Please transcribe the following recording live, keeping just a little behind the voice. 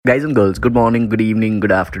Guys and girls, good morning, good evening,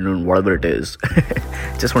 good afternoon, whatever it is.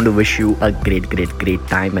 Just want to wish you a great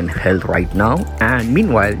time and health right now. And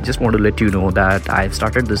meanwhile, just want to let you know that I've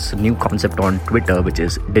started this new concept on Twitter, which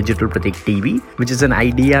is Digital Pratik TV, which is an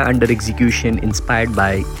idea under execution inspired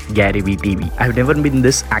by Gary Vee TV. I've never been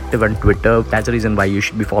this active on Twitter. That's the reason why you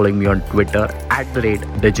should be following me on Twitter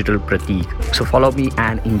 @Digital Pratik. So follow me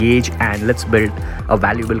and engage, and let's build a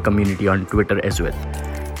valuable community on Twitter as well.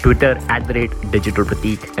 Twitter @Digital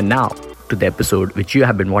Pratik. And now to the episode which you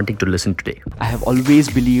have been wanting to listen today. I have always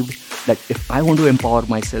believed that if I want to empower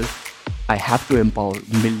myself, I have to empower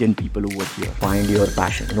million people over here. Find your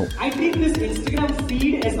passion. No. I treat this Instagram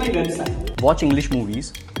feed as my website. Watch English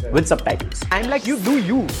movies with subtitles. I'm like, you do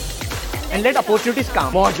you. And let opportunities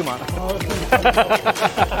come. Mauj mara.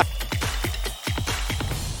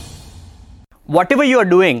 Whatever you are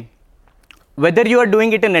doing, whether you are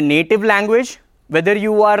doing it in a native language, whether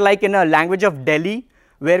you are like in a language of Delhi,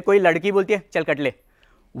 where कोई लड़की बोलती है चल cut ले,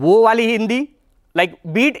 वो वाली Hindi, like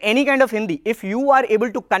be it any kind of Hindi, if you are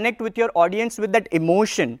able to connect with your audience with that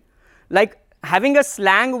emotion, like having a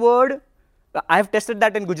slang word, I have tested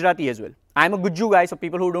that in Gujarati as well. I'm a Gujju guy, so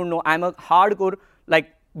people who don't know, I'm a hardcore like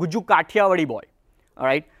Gujju Kathiawadi boy.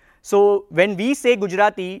 Alright, so when we say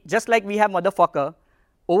Gujarati, just like we have motherfucker,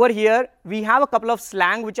 over here we have a couple of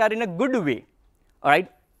slang which are in a good way.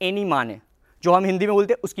 Alright, any माने जो हम हिंदी में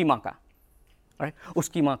बोलते हैं उसकी माँ का,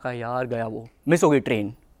 उसकी माँ का यार गया वो मिस हो गई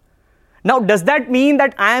train. Now does that mean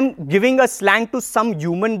that I am giving a slang to some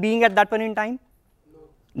human being at that point in time?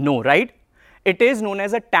 No, right? It is known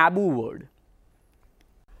as a taboo word.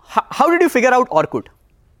 How did you figure out Orkut?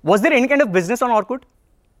 Was there any kind of business on Orkut?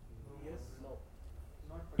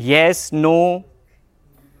 Yes, no.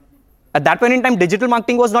 At that point in time, digital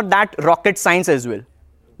marketing was not that rocket science as well,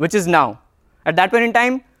 which is now. At that point in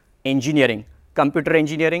time, engineering, computer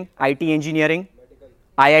engineering, IT engineering,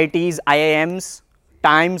 IITs, IIMs,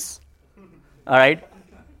 Times, all right.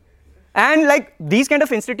 And like these kind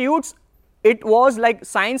of institutes, it was like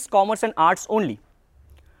science, commerce and arts only.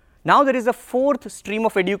 Now there is a fourth stream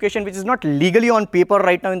of education which is not legally on paper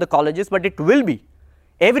right now in the colleges, but it will be.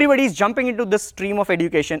 Everybody is jumping into this stream of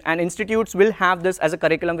education, and institutes will have this as a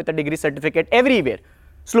curriculum with a degree certificate everywhere,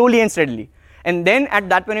 slowly and steadily. And then at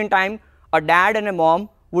that point in time, a dad and a mom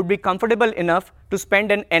would be comfortable enough to spend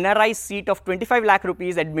an NRI seat of 25 lakh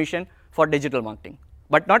rupees admission for digital marketing.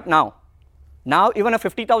 But not now. Now even a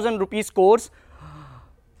 50,000 rupees course,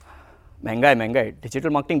 महंगा है,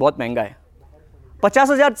 digital marketing बहुत महंगा है.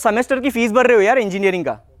 50,000 semester की fees भर रहे हो यार engineering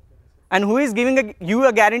का. And who is giving you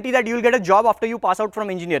a guarantee that you will get a job after you pass out from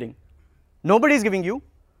engineering? Nobody is giving you.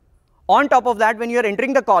 On top of that, when you are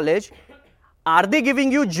entering the college, are they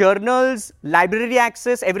giving you journals, library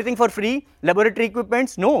access, everything for free, laboratory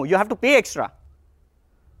equipments? No, you have to pay extra.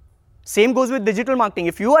 Same goes with digital marketing.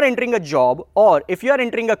 If you are entering a job or if you are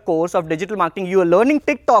entering a course of digital marketing, you are learning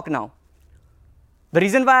TikTok now. The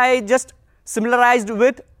reason why I just similarized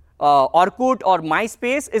with Orkut or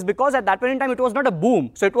MySpace is because at that point in time, it was not a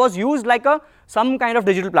boom. So it was used like some kind of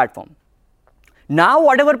digital platform. Now,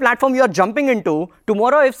 whatever platform you are jumping into,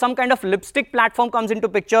 tomorrow if some kind of lipstick platform comes into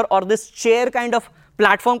picture or this chair kind of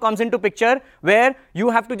platform comes into picture where you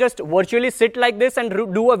have to just virtually sit like this and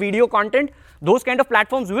do a video content, those kind of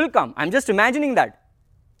platforms will come. I'm just imagining that.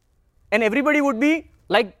 And everybody would be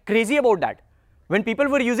like crazy about that. When people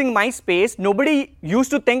were using MySpace, nobody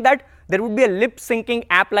used to think that there would be a lip syncing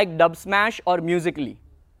app like Dubsmash or Musical.ly.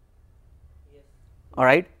 All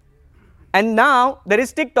right. And now there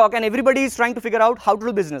is TikTok, and everybody is trying to figure out how to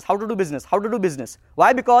do business, how to do business, how to do business.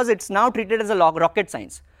 Why? Because it's now treated as a rocket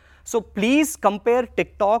science. So please compare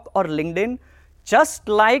TikTok or LinkedIn just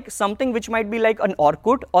like something which might be like an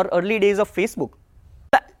Orkut or early days of Facebook.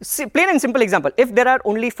 Plain and simple example. If there are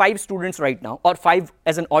only 5 students right now or 5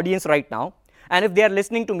 as an audience right now, and if they are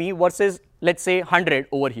listening to me versus let's say 100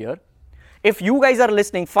 over here, if you guys are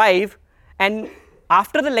listening 5 and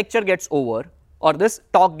after the lecture gets over or this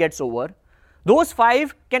talk gets over, those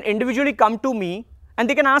 5 can individually come to me and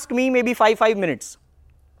they can ask me maybe 5 minutes.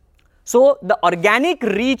 So the organic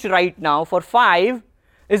reach right now for 5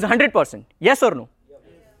 is 100%. Yes or no?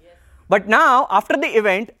 Yes. But now after the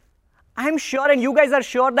event, I am sure and you guys are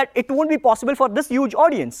sure that it won't be possible for this huge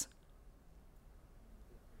audience.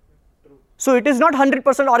 So it is not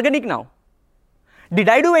 100% organic now. Did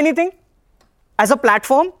I do anything as a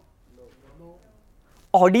platform?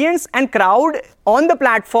 Audience and crowd on the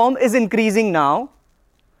platform is increasing now,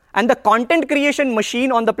 and the content creation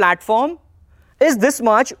machine on the platform is this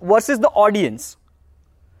much versus the audience,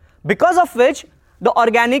 because of which the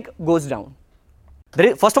organic goes down.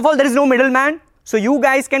 First of all, there is no middleman, so you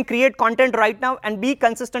guys can create content right now and be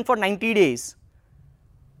consistent for 90 days.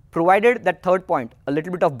 provided that third point, a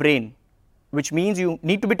little bit of brain, which means you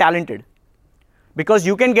need to be talented. Because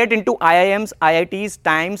you can get into IIMs, IITs,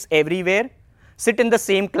 Times, everywhere, sit in the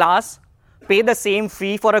same class, pay the same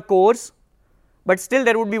fee for a course, but still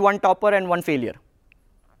there would be one topper and one failure.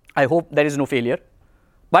 I hope there is no failure.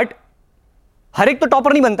 But हर एक तो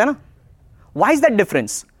topper नहीं बनता ना. Why is that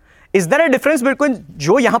difference? Is there a difference between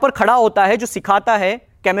जो यहाँ पर खड़ा होता है, जो सिखाता है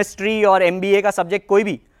केमिस्ट्री और MBA का सब्जेक्ट कोई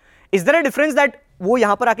भी, is there a difference that वो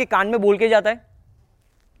यहाँ पर आके कान में बोल के जाता है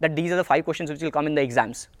that these are the 5 questions which will come in the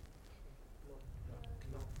exams?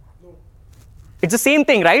 It's the same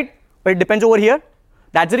thing, right? But it depends over here.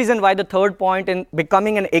 That's the reason why the third point in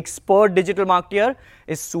becoming an expert digital marketer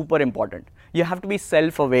is super important. You have to be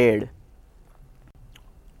self-aware.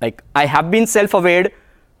 Like, I have been self-aware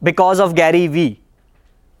because of Gary Vee,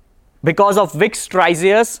 because of Vic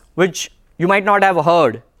Strizheus, which you might not have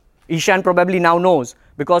heard. Ishan probably now knows,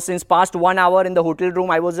 because since past 1 hour in the hotel room,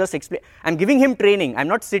 I was just I'm giving him training. I'm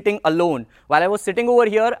not sitting alone. While I was sitting over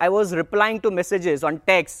here, I was replying to messages on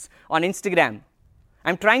texts, on Instagram.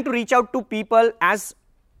 I'm trying to reach out to people as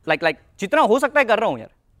like जितना हो सकता है कर रहा हूँ यार.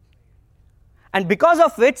 And because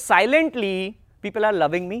of which, silently, people are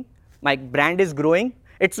loving me. My brand is growing.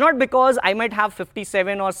 It's not because I might have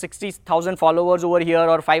 57 or 60,000 followers over here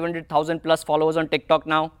or 500,000 plus followers on TikTok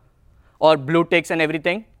now or blue ticks and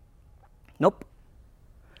everything. Nope.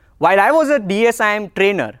 While I was a DSIM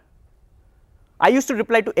trainer, I used to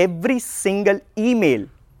reply to every single email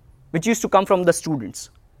which used to come from the students.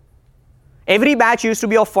 Every batch used to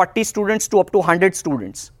be of 40 students to up to 100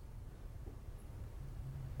 students.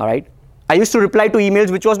 All right. I used to reply to emails,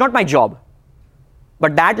 which was not my job,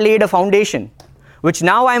 but that laid a foundation, which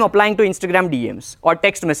now I am applying to Instagram DMs or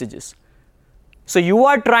text messages. So you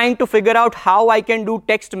are trying to figure out how I can do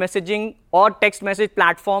text messaging or text message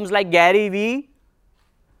platforms like Gary Vee,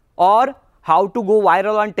 or how to go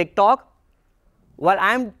viral on TikTok. Well,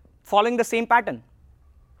 I am following the same pattern.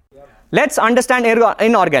 Let's understand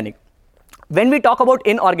inorganic. When we talk about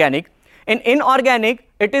inorganic, in inorganic,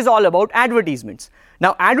 it is all about advertisements.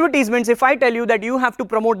 Now, advertisements, if I tell you that you have to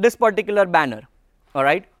promote this particular banner, all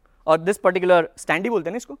right, or this particular standee बोलते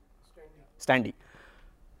हैं ना इसको? Standee.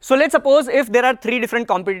 So let's suppose if there are 3 different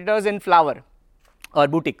competitors in flower or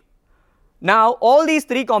boutique. Now, all these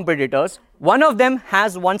 3 competitors, one of them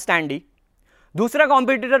has one standee. दूसरा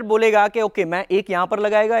competitor बोलेगा कि okay, मैं एक यहाँ पर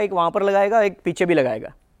लगाएगा, एक वहाँ पर लगाएगा, एक पीछे भी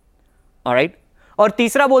लगाएगा. All right? और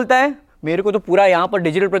तीसरा बोलता है मेरे को तो पूरा यहाँ पर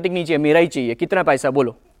डिजिटल प्रतीक नहीं चाहिए, मेरा ही चाहिए, कितना पैसा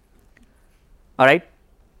बोलो. ऑलराइट,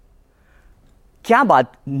 क्या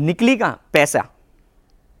बात निकली कहां? पैसा.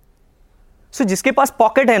 सो जिसके पास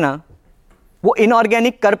पॉकेट है ना, वो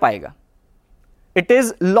इनऑर्गेनिक कर पाएगा. It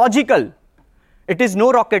is logical, it is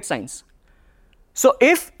no rocket science. So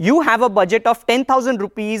if you have a budget of 10,000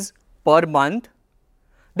 rupees per month,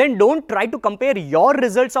 then don't try to compare your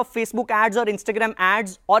results of Facebook ads or Instagram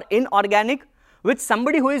ads or inorganic with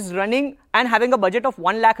somebody who is running and having a budget of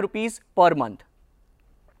 1 lakh rupees per month.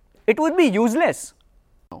 It would be useless.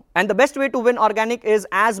 And the best way to win organic is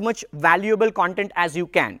as much valuable content as you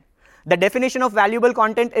can. The definition of valuable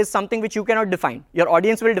content is something which you cannot define. Your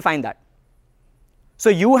audience will define that. So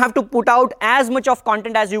you have to put out as much of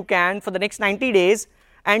content as you can for the next 90 days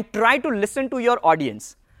and try to listen to your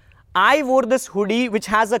audience. I wore this hoodie which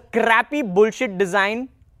has a crappy bullshit design,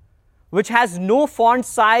 which has no font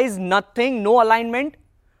size, nothing, no alignment.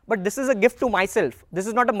 But this is a gift to myself. This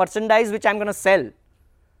is not a merchandise which I'm going to sell.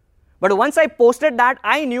 But once I posted that,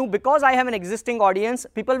 I knew because I have an existing audience,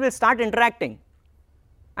 people will start interacting.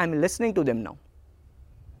 I'm listening to them now.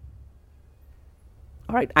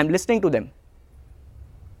 All right, I'm listening to them.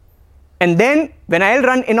 And then when I'll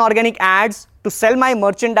run inorganic ads to sell my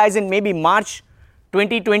merchandise in maybe March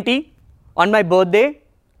 2020 on my birthday,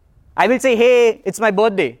 I will say, hey, it's my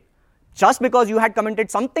birthday. Just because you had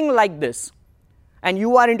commented something like this and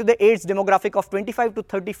you are into the age demographic of 25 to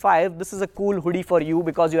 35, this is a cool hoodie for you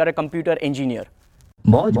because you are a computer engineer.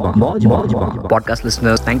 Podcast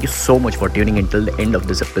listeners, thank you so much for tuning in till the end of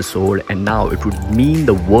this episode. And now it would mean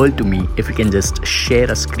the world to me if you can just share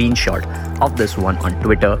a screenshot of this one on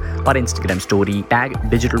Twitter or Instagram story. Tag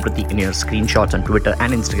Digital Pratik in your screenshots on Twitter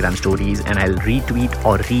and Instagram stories, and I'll retweet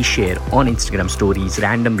or reshare on Instagram stories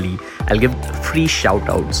randomly. I'll give free shout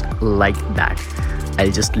outs like that. I'll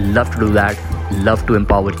just love to do that, love to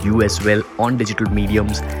empower you as well on digital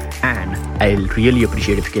mediums, and I'll really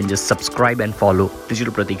appreciate if you can just subscribe and follow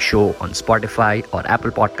Digital Pratik Show on Spotify or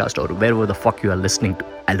Apple Podcast or wherever the fuck you are listening to.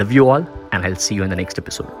 I love you all, and I'll see you in the next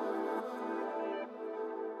episode.